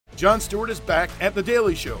Jon Stewart is back at The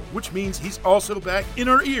Daily Show, which means he's also back in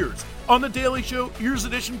our ears on The Daily Show Ears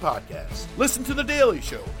Edition podcast. Listen to The Daily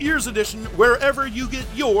Show Ears Edition wherever you get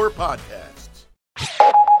your podcasts.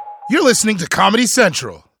 You're listening to Comedy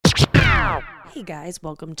Central. Hey guys,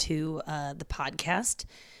 welcome to the podcast.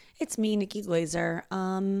 It's me, Nikki Glazer.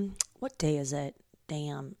 What day is it?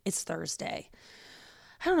 Damn, it's Thursday.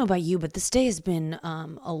 I don't know about you, but this day has been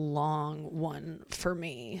a long one for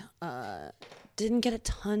me. Didn't get a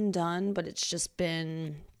ton done, but it's just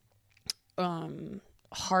been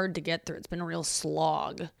hard to get through. It's been a real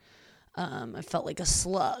slog. I felt like a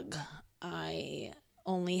slug. I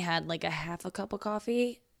only had like a half a cup of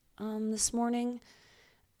coffee this morning,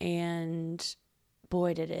 and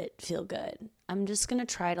boy, did it feel good. I'm just going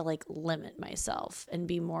to try to like limit myself and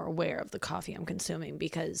be more aware of the coffee I'm consuming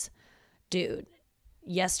because, dude,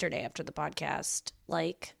 yesterday after the podcast,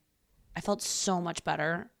 like, I felt so much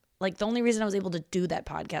better. Like, the only reason I was able to do that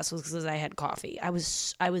podcast was because I had coffee. I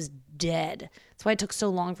was dead. That's why it took so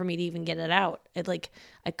long for me to even get it out.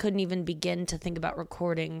 I couldn't even begin to think about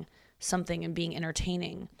recording something and being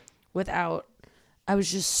entertaining without, I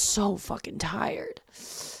was just so fucking tired.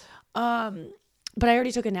 But I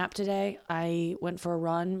already took a nap today. I went for a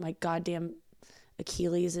run. My goddamn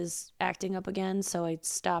Achilles is acting up again, so I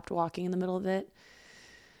stopped walking in the middle of it.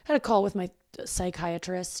 Had a call with my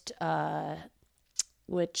psychiatrist,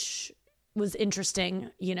 which was interesting.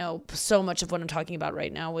 You know, so much of what I'm talking about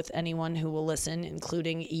right now with anyone who will listen,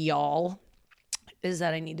 including y'all, is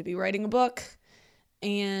that I need to be writing a book.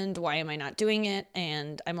 And why am I not doing it?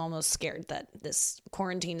 And I'm almost scared that this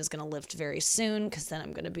quarantine is going to lift very soon because then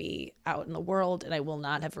I'm going to be out in the world and I will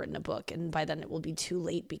not have written a book. And by then it will be too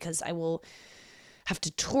late because I will have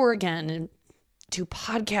to tour again and do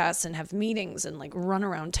podcasts and have meetings and like run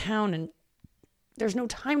around town. And there's no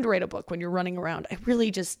time to write a book when you're running around.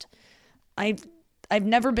 I've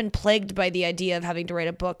never been plagued by the idea of having to write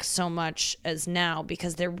a book so much as now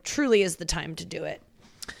because there truly is the time to do it.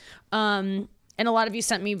 And a lot of you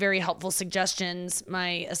sent me very helpful suggestions.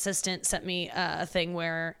 My assistant sent me a thing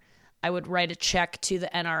where I would write a check to the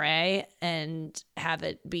NRA and have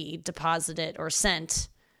it be deposited or sent,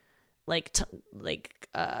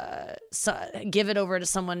 give it over to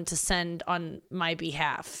someone to send on my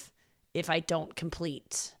behalf if I don't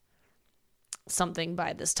complete something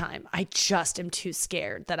by this time. I just am too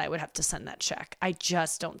scared that I would have to send that check. I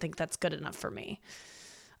just don't think that's good enough for me.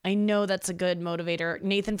 I know that's a good motivator.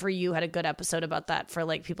 Nathan For You had a good episode about that for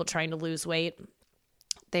like people trying to lose weight.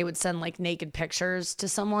 They would send like naked pictures to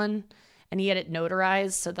someone and he had it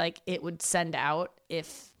notarized so like it would send out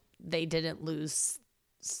if they didn't lose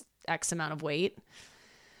X amount of weight.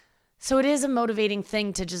 So it is a motivating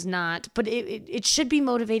thing to just not, but it should be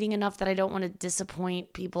motivating enough that I don't want to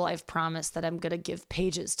disappoint people I've promised that I'm going to give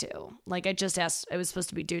pages to. Like I just asked, I was supposed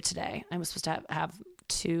to be due today. I was supposed to have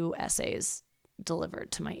 2 essays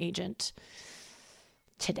delivered to my agent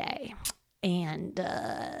today, and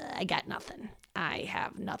I got nothing. I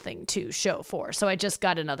have nothing to show for, so I just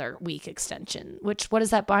got another week extension, which, what does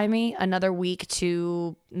that buy me? Another week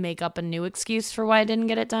to make up a new excuse for why I didn't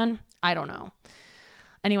get it done? I don't know.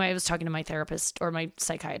 Anyway, I was talking to my therapist or my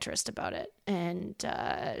psychiatrist about it, and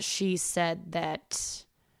she said that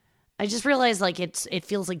I just realized like it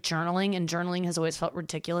feels like journaling, and journaling has always felt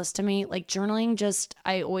ridiculous to me. Like journaling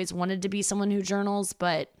I always wanted to be someone who journals,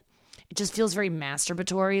 but it just feels very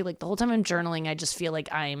masturbatory. Like the whole time I'm journaling, I just feel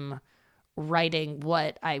like I'm writing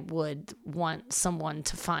what I would want someone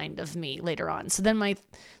to find of me later on. So then my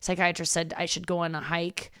psychiatrist said I should go on a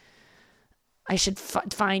hike. I should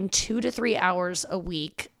find 2 to 3 hours a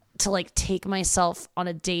week to like take myself on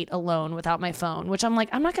a date alone without my phone, which I'm like,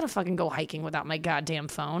 I'm not going to fucking go hiking without my goddamn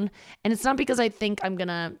phone. And it's not because I think I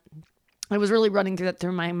was really running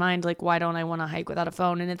through my mind. Like, why don't I want to hike without a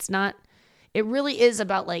phone? And it really is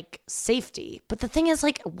about like safety. But the thing is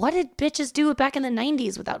like, what did bitches do back in the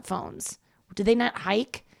 90s without phones? Did they not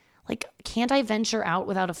hike? Like, can't I venture out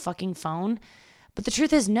without a fucking phone? But the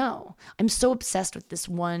truth is no. I'm so obsessed with this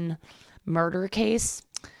one murder case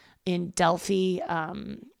in Delphi,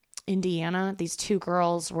 Indiana. These 2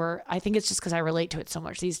 girls were, I think it's just because I relate to it so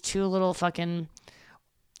much. These 2 little fucking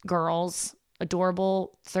girls,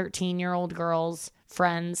 adorable 13-year-old girls,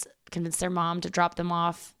 friends, convinced their mom to drop them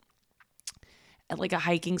off at like a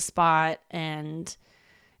hiking spot and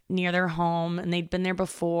near their home. And they'd been there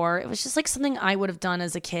before. It was just like something I would have done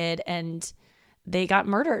as a kid. And they got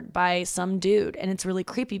murdered by some dude. And it's really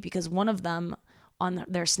creepy because one of them on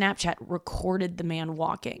their Snapchat recorded the man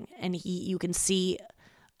walking. And you can see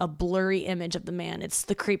a blurry image of the man. It's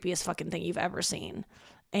the creepiest fucking thing you've ever seen.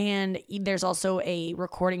 And there's also a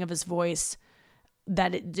recording of his voice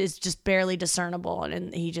that it is just barely discernible.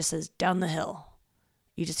 And he just says, down the hill.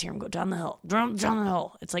 You just hear him go down the hill, down the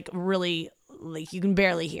hill. It's like really, like you can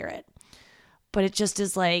barely hear it. But it just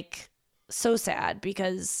is like so sad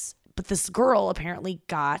but this girl apparently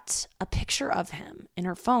got a picture of him in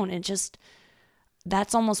her phone. And just,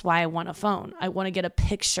 that's almost why I want a phone. I want to get a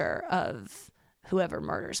picture of whoever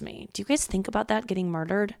murders me. Do you guys think about that, getting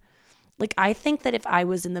murdered? Like, I think that if I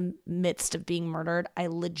was in the midst of being murdered, I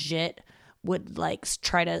legit would like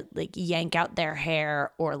try to like yank out their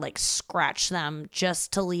hair or like scratch them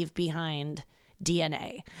just to leave behind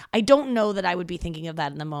DNA. I don't know that I would be thinking of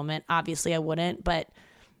that in the moment. Obviously I wouldn't, but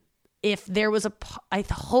if there was I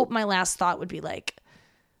hope my last thought would be like,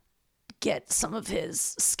 get some of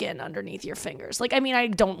his skin underneath your fingers. Like, I mean, I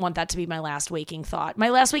don't want that to be my last waking thought. My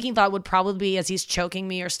last waking thought would probably be as he's choking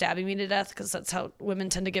me or stabbing me to death, because that's how women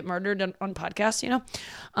tend to get murdered on podcasts, you know?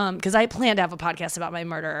 Because I plan to have a podcast about my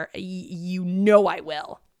murder. You know I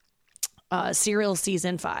will. Serial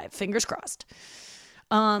season 5. Fingers crossed.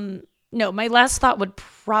 No, my last thought would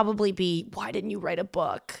probably be, why didn't you write a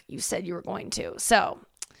book? You said you were going to. So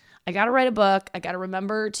I got to write a book. I got to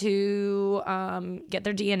remember to get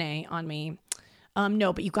their DNA on me.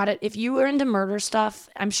 No, but you got it. If you are into murder stuff,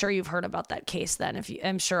 I'm sure you've heard about that case then.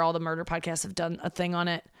 I'm sure all the murder podcasts have done a thing on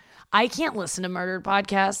it. I can't listen to murder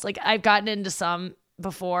podcasts. Like, I've gotten into some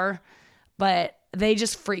before, but they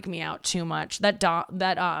just freak me out too much.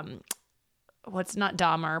 What's not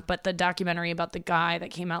Dahmer, but the documentary about the guy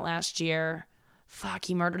that came out last year. Fuck,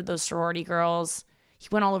 he murdered those sorority girls. He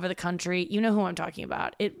went all over the country. You know who I'm talking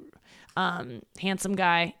about. Handsome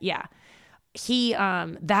guy. Yeah. He,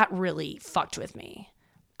 that really fucked with me.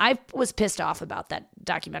 I was pissed off about that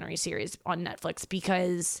documentary series on Netflix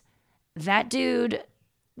because that dude,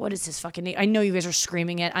 what is his fucking name? I know you guys are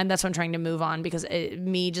screaming it. That's why I'm trying to move on, because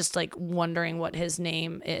me just like wondering what his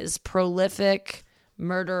name is. Prolific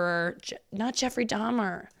murderer. Not Jeffrey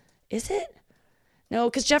Dahmer. Is it? No,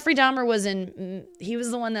 because Jeffrey Dahmer he was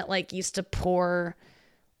the one that like used to pour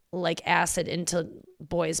like acid into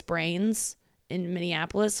boys' brains in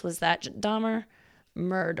Minneapolis. Was that Dahmer?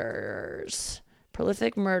 Murderers.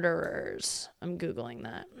 Prolific murderers. I'm Googling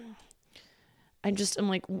that. I'm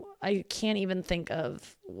like, I can't even think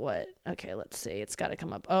of what. Okay, let's see. It's got to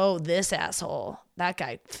come up. Oh, this asshole. That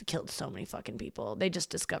guy killed so many fucking people. They just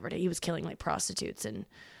discovered it. He was killing like prostitutes. And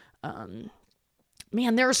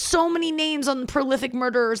man, there are so many names on the prolific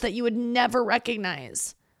murderers that you would never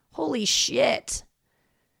recognize. Holy shit.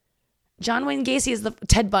 John Wayne Gacy is the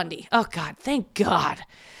Ted Bundy. Oh, God. Thank God.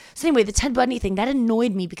 So anyway, the Ted Bundy thing, that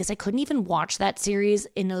annoyed me because I couldn't even watch that series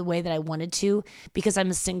in the way that I wanted to because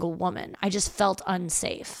I'm a single woman. I just felt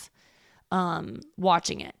unsafe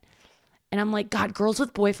watching it. And I'm like, God, girls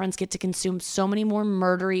with boyfriends get to consume so many more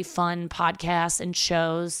murdery, fun podcasts and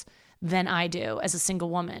shows than I do as a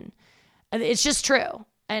single woman. It's just true.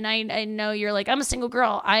 And I know you're like, I'm a single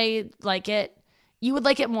girl. I like it. You would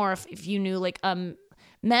like it more if you knew like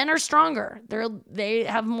men are stronger. They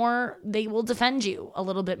have more, they will defend you a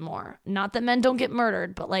little bit more. Not that men don't get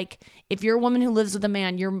murdered, but like if you're a woman who lives with a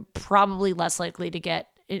man, you're probably less likely to get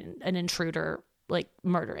an intruder like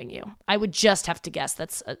murdering you. I would just have to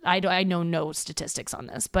guess. I know no statistics on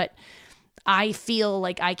this, but I feel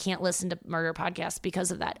like I can't listen to murder podcasts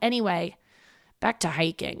because of that. Anyway, back to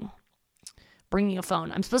hiking. Bringing a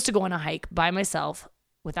phone. I'm supposed to go on a hike by myself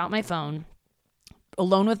without my phone,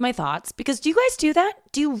 alone with my thoughts, because do you guys do that?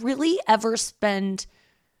 Do you really ever spend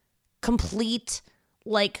complete,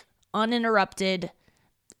 like, uninterrupted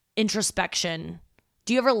introspection?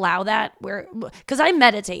 Do you ever allow that? Because I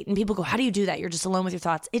meditate and people go, how do you do that? You're just alone with your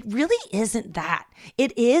thoughts. It really isn't that.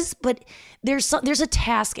 It is, but there's a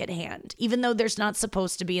task at hand, even though there's not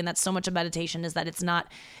supposed to be, and that's so much of meditation is that it's not,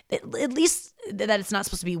 at least that it's not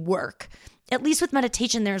supposed to be work. At least with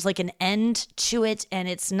meditation, there's like an end to it, and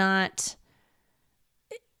it's not...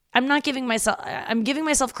 I'm giving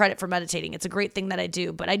myself credit for meditating. It's a great thing that I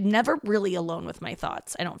do, but I'm never really alone with my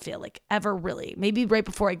thoughts. I don't feel like ever really. Maybe right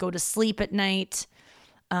before I go to sleep at night.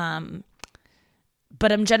 But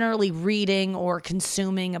I'm generally reading or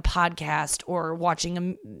consuming a podcast or watching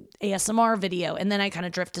an ASMR video, and then I kind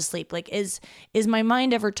of drift to sleep. Like, is my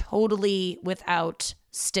mind ever totally without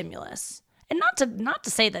stimulus? And not to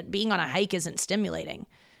say that being on a hike isn't stimulating.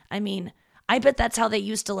 I mean, I bet that's how they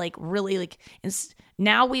used to like really like.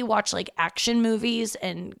 Now we watch like action movies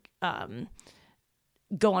and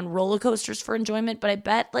go on roller coasters for enjoyment. But I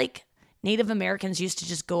bet like Native Americans used to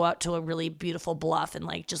just go out to a really beautiful bluff and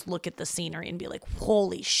like just look at the scenery and be like,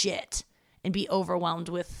 holy shit, and be overwhelmed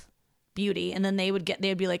with beauty. And then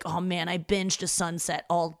they'd be like, oh man, I binged a sunset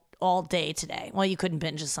all day today. Well, you couldn't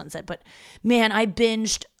binge a sunset, but man, I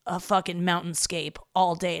binged a fucking mountainscape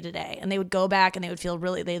all day today. And they would go back and they would feel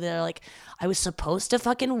they're like, I was supposed to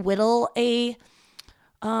fucking whittle a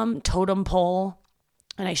totem pole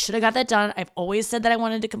and I should have got that done. I've always said that I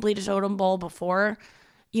wanted to complete a totem pole before,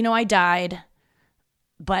 I died,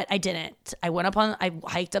 but I didn't. I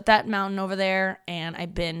hiked up that mountain over there and I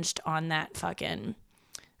binged on that fucking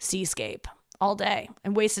seascape all day. I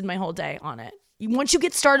wasted my whole day on it. Once you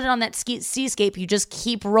get started on that seascape, you just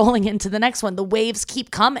keep rolling into the next one. The waves keep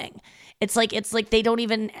coming. It's like they don't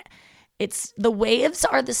even. It's the waves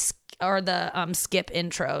are the skip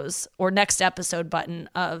intros or next episode button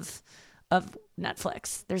of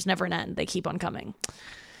Netflix. There's never an end. They keep on coming.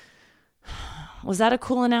 Was that a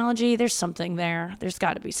cool analogy? There's something there. There's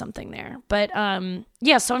got to be something there. But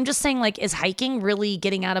yeah, so I'm just saying, like, is hiking really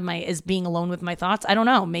getting out of is being alone with my thoughts? I don't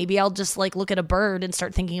know. Maybe I'll just like look at a bird and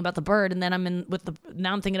start thinking about the bird, and then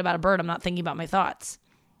now I'm thinking about a bird. I'm not thinking about my thoughts.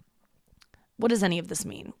 What does any of this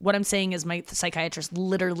mean? What I'm saying is my psychiatrist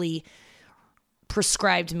literally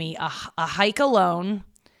prescribed me a hike alone.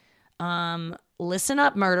 Listen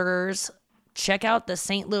up, murderers. Check out the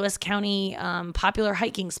St. Louis County popular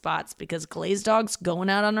hiking spots, because Glazed Dog's going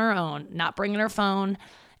out on her own, not bringing her phone.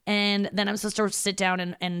 And then I'm supposed to sit down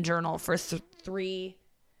and journal for 3.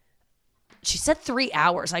 She said 3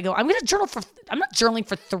 hours. I go, I'm not journaling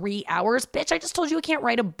for 3 hours, bitch. I just told you I can't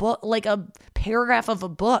write a book, like a paragraph of a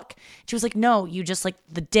book. She was like, no, you just like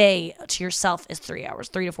the day to yourself is 3 hours,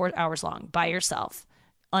 3 to 4 hours long by yourself,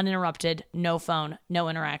 uninterrupted, no phone, no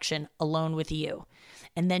interaction, alone with you.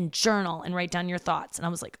 And then journal and write down your thoughts. And I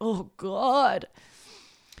was like, oh God.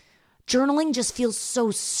 Journaling just feels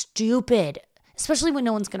so stupid, especially when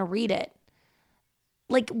no one's going to read it.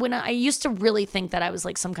 Like when I used to really think that I was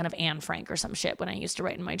like some kind of Anne Frank or some shit when I used to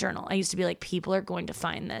write in my journal. I used to be like, people are going to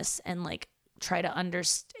find this and like try to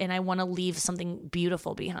understand, and I want to leave something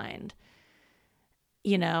beautiful behind,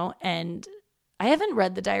 and I haven't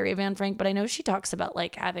read The Diary of Anne Frank, but I know she talks about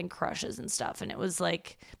like having crushes and stuff. And it was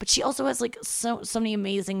like, but she also has like so many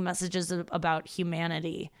amazing messages about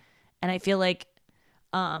humanity. And I feel like,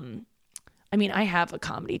 I have a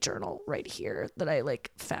comedy journal right here that I like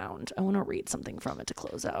found. I want to read something from it to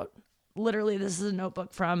close out. Literally, this is a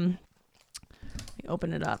notebook from, let me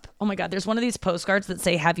open it up. Oh my God. There's one of these postcards that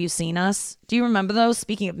say, have you seen us? Do you remember those?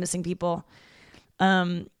 Speaking of missing people,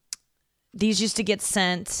 these used to get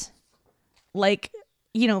sent. Like,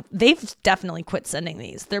 they've definitely quit sending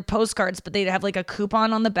these. They're postcards, but they have like a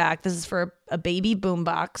coupon on the back. This is for a baby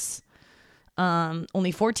boombox.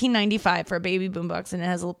 Only $14.95 for a baby boombox, and it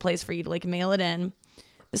has a little place for you to like mail it in.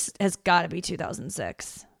 This has got to be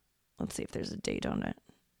 2006. Let's see if there's a date on it.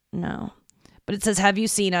 No. But it says, have you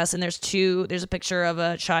seen us? And there's a picture of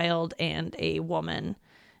a child and a woman.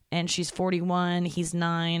 And she's 41. He's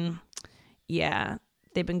 9. Yeah.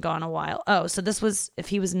 They've been gone a while. Oh, so this was, if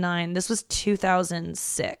he was 9, this was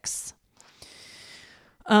 2006.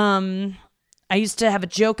 I used to have a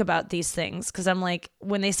joke about these things because I'm like,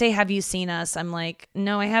 when they say, have you seen us? I'm like,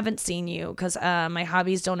 no, I haven't seen you, because my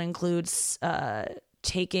hobbies don't include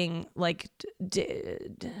taking, like,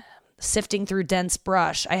 sifting through dense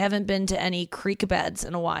brush. I haven't been to any creek beds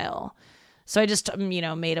in a while. So I just,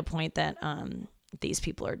 made a point that these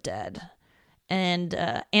people are dead. And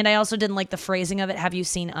I also didn't like the phrasing of it. Have you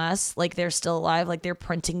seen us? Like they're still alive. Like they're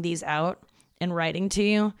printing these out and writing to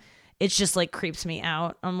you. It's just like creeps me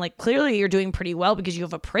out. I'm like, clearly you're doing pretty well because you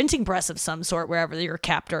have a printing press of some sort wherever your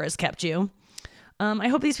captor has kept you. I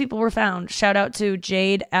hope these people were found. Shout out to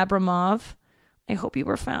Jade Abramov. I hope you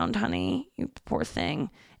were found, honey. You poor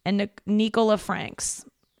thing. And Nicola Franks.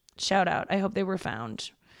 Shout out. I hope they were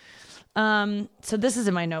found. So this is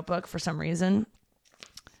in my notebook for some reason.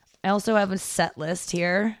 I also have a set list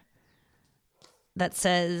here that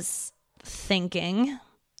says thinking.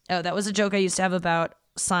 Oh, that was a joke I used to have about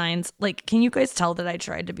signs. Like, can you guys tell that I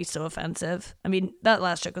tried to be so offensive? I mean, that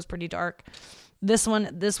last joke was pretty dark. This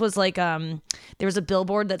was like, there was a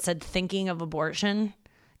billboard that said, thinking of abortion,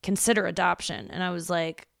 consider adoption. And I was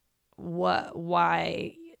like, what,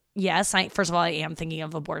 why? Yes, first of all, I am thinking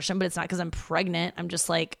of abortion, but it's not because I'm pregnant. I'm just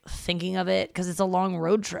like thinking of it because it's a long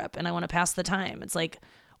road trip and I want to pass the time. It's like,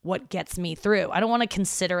 what gets me through. I don't want to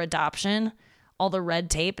consider adoption, all the red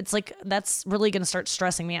tape. It's like, that's really going to start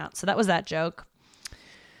stressing me out. So that was that joke.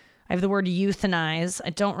 I have the word euthanize. I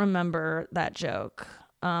don't remember that joke.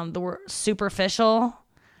 The word superficial.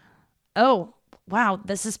 Oh, wow.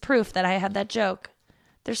 This is proof that I had that joke.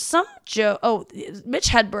 There's some joke. Oh, Mitch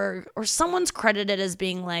Hedberg or someone's credited as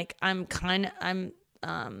being like,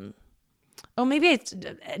 oh, maybe I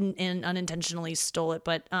unintentionally stole it,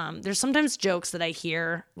 but there's sometimes jokes that I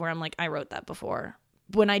hear where I'm like, I wrote that before,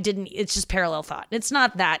 when I didn't, it's just parallel thought. It's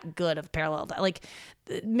not that good of parallel thought. Like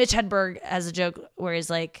Mitch Hedberg has a joke where he's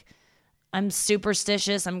like, I'm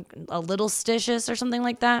superstitious, I'm a little stitious or something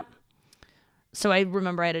like that. So I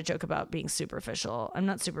remember I had a joke about being superficial. I'm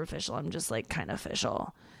not superficial, I'm just like kind of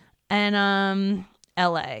official. And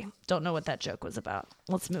LA, don't know what that joke was about.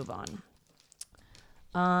 Let's move on.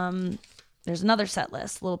 There's another set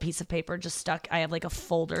list, little piece of paper just stuck. I have like a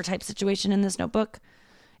folder type situation in this notebook.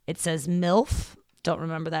 It says MILF, don't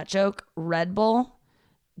remember that joke. Red Bull,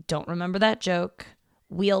 don't remember that joke.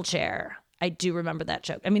 Wheelchair, I do remember that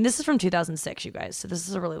joke. I mean, this is from 2006, you guys, so this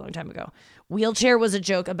is a really long time ago. Wheelchair was a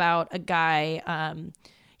joke about a guy.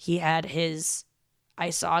 I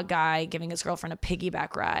saw a guy giving his girlfriend a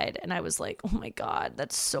piggyback ride, and I was like, oh my God,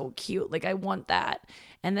 that's so cute. Like, I want that.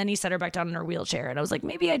 And then he set her back down in her wheelchair, and I was like,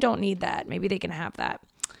 maybe I don't need that. Maybe they can have that.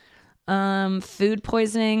 Food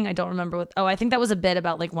poisoning, I don't remember what. Oh, I think that was a bit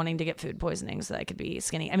about like wanting to get food poisoning so that I could be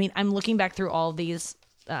skinny. I mean, I'm looking back through all these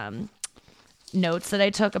notes that I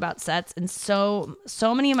took about sets, and so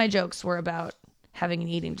many of my jokes were about having an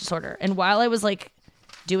eating disorder. And while I was like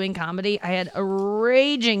doing comedy, I had a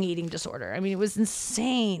raging eating disorder. I mean, it was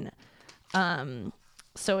insane.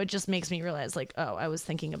 So it just makes me realize like, oh, I was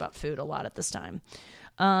thinking about food a lot at this time.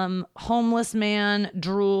 Homeless man,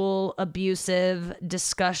 drool, abusive,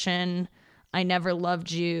 discussion, I never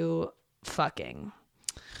loved you, fucking.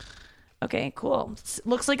 Okay, cool.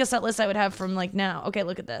 Looks like a set list I would have from like now. Okay,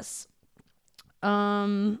 look at this.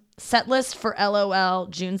 Set list for LOL,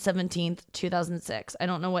 June 17th, 2006. I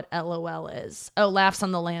don't know what LOL is. Oh, Laughs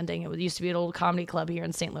on the Landing. It used to be an old comedy club here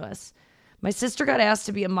in St. Louis. My sister got asked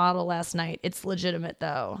to be a model last night. It's legitimate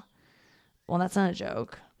though. Well, that's not a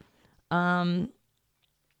joke.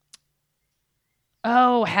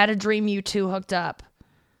 Oh, had a dream you two hooked up.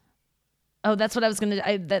 Oh, that's what I was going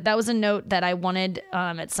to do. That was a note that I wanted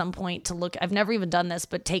at some point to look. I've never even done this,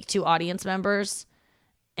 but take two audience members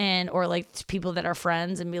or like people that are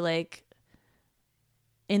friends and be like,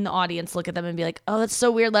 in the audience, look at them and be like, oh, that's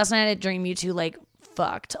so weird. Last night I had a dream you two like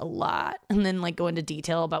fucked a lot. And then like go into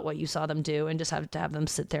detail about what you saw them do and just have to have them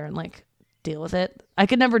sit there and like deal with it. I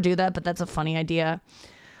could never do that, but that's a funny idea.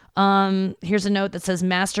 Here's a note that says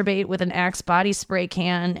masturbate with an Axe body spray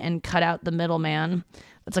can and cut out the middleman.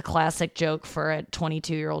 That's a classic joke for a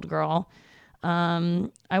 22-year-old girl.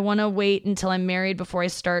 I want to wait until I'm married before I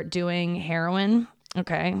start doing heroin.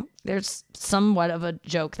 Okay. There's somewhat of a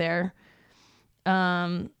joke there.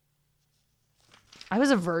 I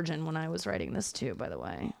was a virgin when I was writing this too, by the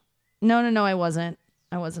way. No, I wasn't.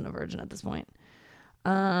 I wasn't a virgin at this point.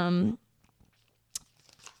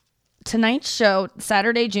 Tonight's show,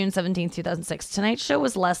 Saturday, June 17th, 2006. Tonight's show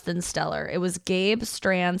was less than stellar. It was Gabe,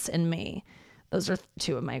 Strantz, and me. Those are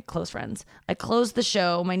two of my close friends. I closed the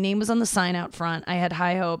show. My name was on the sign out front. I had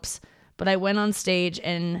high hopes, but I went on stage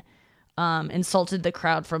and insulted the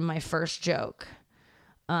crowd from my first joke.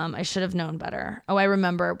 I should have known better. Oh, I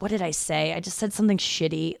remember. What did I say? I just said something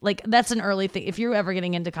shitty. Like, that's an early thing. If you're ever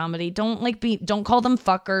getting into comedy, don't call them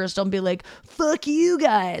fuckers. Don't be like, fuck you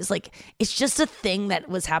guys. Like, it's just a thing that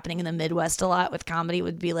was happening in the Midwest a lot with comedy.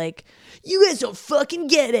 Would be like, you guys don't fucking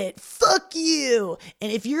get it. Fuck you. And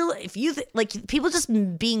if you like people just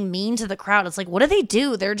being mean to the crowd, it's like, what do they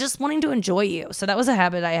do? They're just wanting to enjoy you. So that was a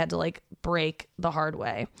habit I had to like break the hard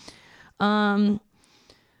way.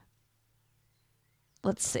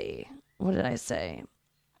 Let's see. What did I say?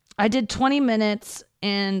 I did 20 minutes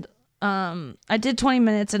and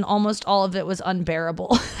almost all of it was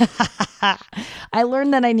unbearable. I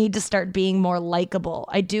learned that I need to start being more likable.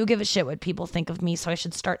 I do give a shit what people think of me, so I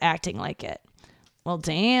should start acting like it. Well,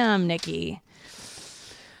 damn, Nikki.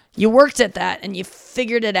 You worked at that and you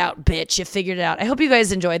figured it out, bitch. You figured it out. I hope you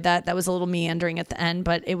guys enjoyed that. That was a little meandering at the end,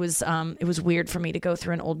 but it was weird for me to go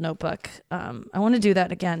through an old notebook. I want to do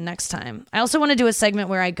that again next time. I also want to do a segment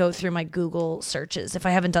where I go through my Google searches if I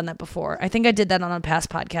haven't done that before. I think I did that on a past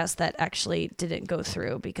podcast that actually didn't go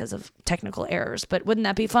through because of technical errors, but wouldn't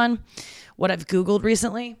that be fun? What I've Googled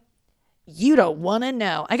recently? You don't want to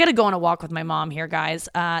know. I got to go on a walk with my mom here, guys.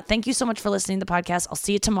 Thank you so much for listening to the podcast. I'll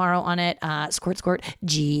see you tomorrow on it. Squirt, squirt,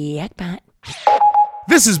 jackpot.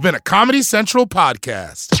 This has been a Comedy Central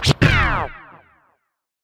podcast.